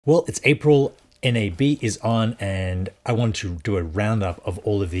Well, it's April, NAB is on, and I want to do a roundup of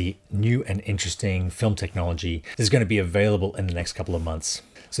all of the new and interesting film technology that's going to be available in the next couple of months.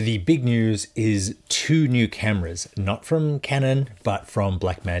 So the big news is two new cameras, not from Canon, but from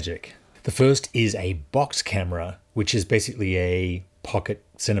Blackmagic. The first is a box camera, which is basically a Pocket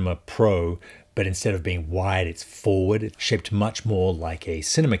Cinema Pro, but instead of being wide, it's forward. It's shaped much more like a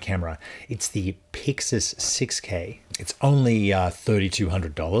cinema camera. It's the Pixis 6K. It's only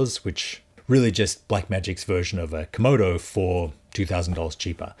 $3,200, which really just Blackmagic's version of a Komodo for $2,000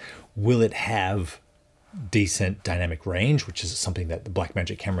 cheaper. Will it have decent dynamic range, which is something that the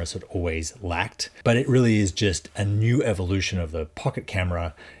Blackmagic cameras had always lacked? But it really is just a new evolution of the pocket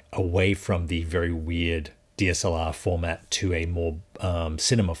camera away from the very weird DSLR format to a more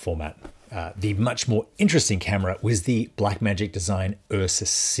cinema format. The much more interesting camera was the Blackmagic design Ursa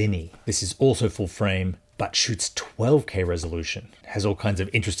Cine. This is also full frame, but shoots 12K resolution. It has all kinds of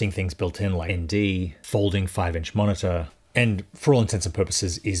interesting things built in like ND, folding 5-inch monitor, and for all intents and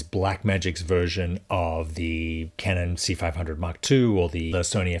purposes is Blackmagic's version of the Canon C500 Mark II or the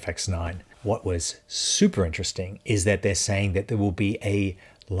Sony FX9. What was super interesting is that they're saying that there will be a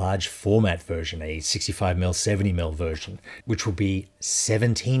large format version, a 65mm, 70mm version, which will be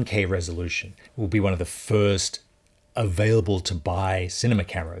 17K resolution. It will be one of the first available to buy cinema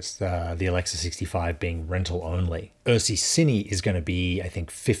cameras, the Alexa 65 being rental only. Ursa Cine is going to be, I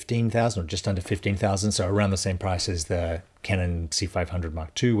think, 15,000 or just under 15,000, so around the same price as the Canon C500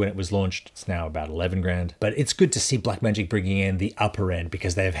 Mark II when it was launched. It's now about 11 grand. But it's good to see Blackmagic bringing in the upper end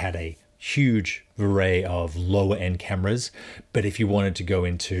because they've had a huge array of lower end cameras, but if you wanted to go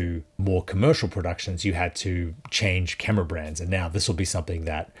into more commercial productions, you had to change camera brands. And now this will be something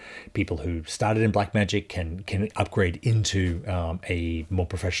that people who started in Blackmagic can upgrade into a more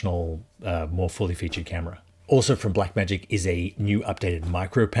professional, more fully featured camera. Also from Blackmagic is a new updated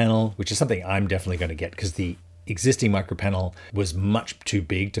micro panel, which is something I'm definitely going to get because the existing micro panel was much too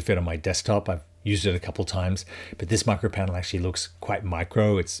big to fit on my desktop. I've used it a couple times, but this micro panel actually looks quite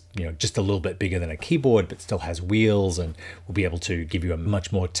micro. It's, you know, just a little bit bigger than a keyboard, but still has wheels and will be able to give you a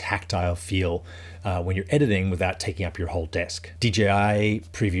much more tactile feel when you're editing without taking up your whole desk. DJI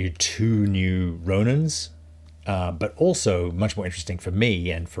previewed two new Ronins, but also much more interesting for me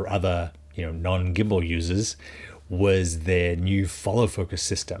and for other, non-gimbal users was their new follow focus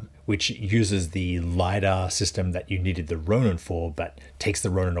system, which uses the LiDAR system that you needed the Ronin for, but takes the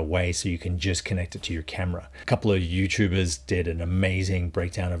Ronin away so you can just connect it to your camera. A couple of YouTubers did an amazing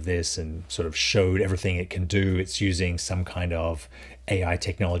breakdown of this and sort of showed everything it can do. It's using some kind of AI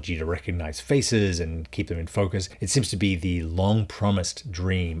technology to recognize faces and keep them in focus. It seems to be the long promised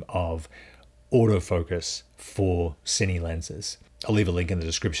dream of autofocus for cine lenses. I'll leave a link in the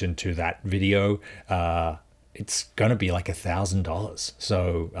description to that video. It's going to be like $1,000,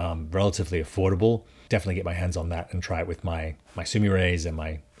 so relatively affordable. Definitely get my hands on that and try it with my Sumirays and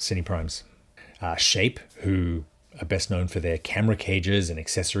my Cine Primes. Shape, who are best known for their camera cages and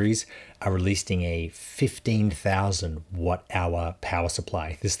accessories, are releasing a 15,000 watt-hour power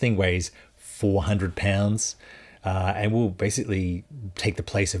supply. This thing weighs 400 pounds and will basically take the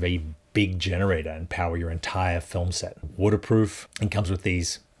place of a big generator and power your entire film set. Waterproof, and comes with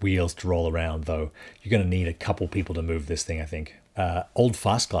these wheels to roll around, though you're going to need a couple people to move this thing, I think. Old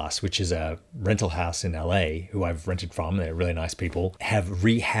Fast Glass, which is a rental house in LA, who I've rented from, they're really nice people, have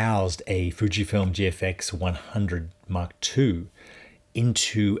rehoused a Fujifilm GFX 100 Mark II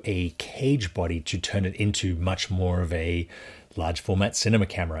into a cage body to turn it into much more of a large format cinema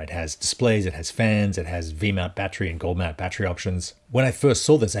camera. It has displays, it has fans, it has V-mount battery and gold mount battery options. When I first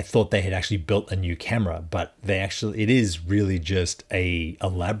saw this, I thought they had actually built a new camera, but it is really just a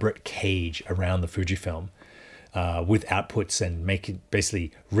elaborate cage around the Fujifilm with outputs and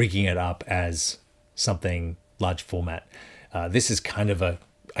basically rigging it up as something large format. This is kind of a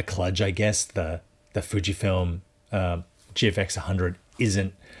kludge, I guess. The Fujifilm GFX 100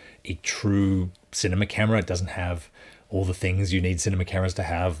 isn't a true cinema camera. It doesn't have all the things you need cinema cameras to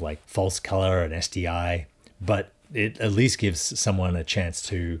have, like false color and SDI, but it at least gives someone a chance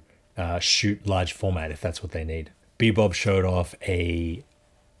to shoot large format if that's what they need. Bebob showed off a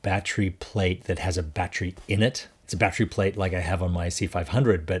battery plate that has a battery in it. It's a battery plate like I have on my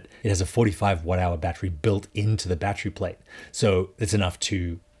C500, but it has a 45 watt-hour battery built into the battery plate. So it's enough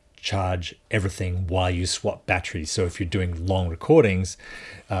to charge everything while you swap batteries. So if you're doing long recordings,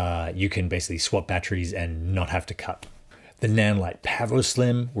 you can basically swap batteries and not have to cut. The Nanlite Pavo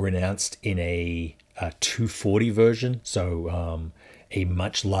Slim were announced in a 240 version, so a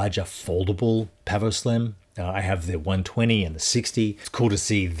much larger foldable Pavo Slim. I have the 120 and the 60. It's cool to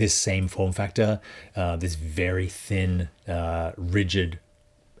see this same form factor, this very thin, rigid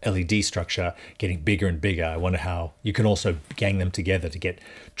LED structure getting bigger and bigger. I wonder how you can also gang them together to get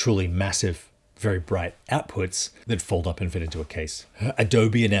truly massive, very bright outputs that fold up and fit into a case.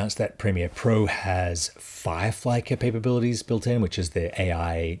 Adobe announced that Premiere Pro has Firefly capabilities built in, which is their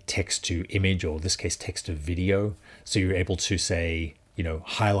AI text to image, or in this case, text to video. So you're able to say,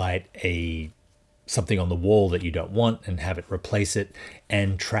 highlight something on the wall that you don't want and have it replace it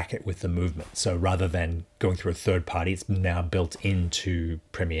and track it with the movement. So rather than going through a third party, it's now built into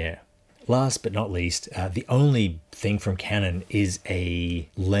Premiere. Last but not least, the only thing from Canon is a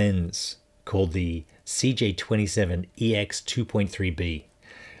lens called the CJ27 EX 2.3B.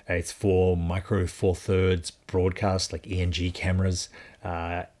 It's for micro four thirds broadcast, like ENG cameras.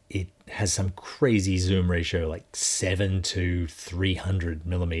 It has some crazy zoom ratio, like 7 to 300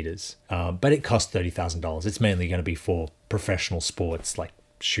 millimeters, but it costs $30,000. It's mainly going to be for professional sports, like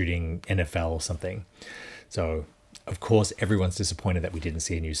shooting NFL or something. So, of course, everyone's disappointed that we didn't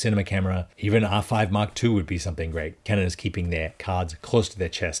see a new cinema camera. Even R5 Mark II would be something great. Canon is keeping their cards close to their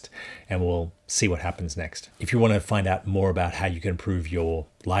chest, and we'll see what happens next. If you want to find out more about how you can improve your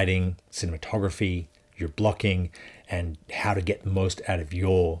lighting, cinematography, your blocking, and how to get the most out of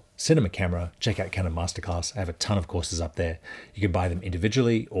your cinema camera, check out Canon Masterclass. I have a ton of courses up there. You can buy them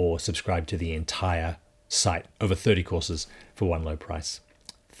individually or subscribe to the entire site. Over 30 courses for one low price.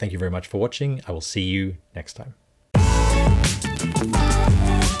 Thank you very much for watching. I will see you next time.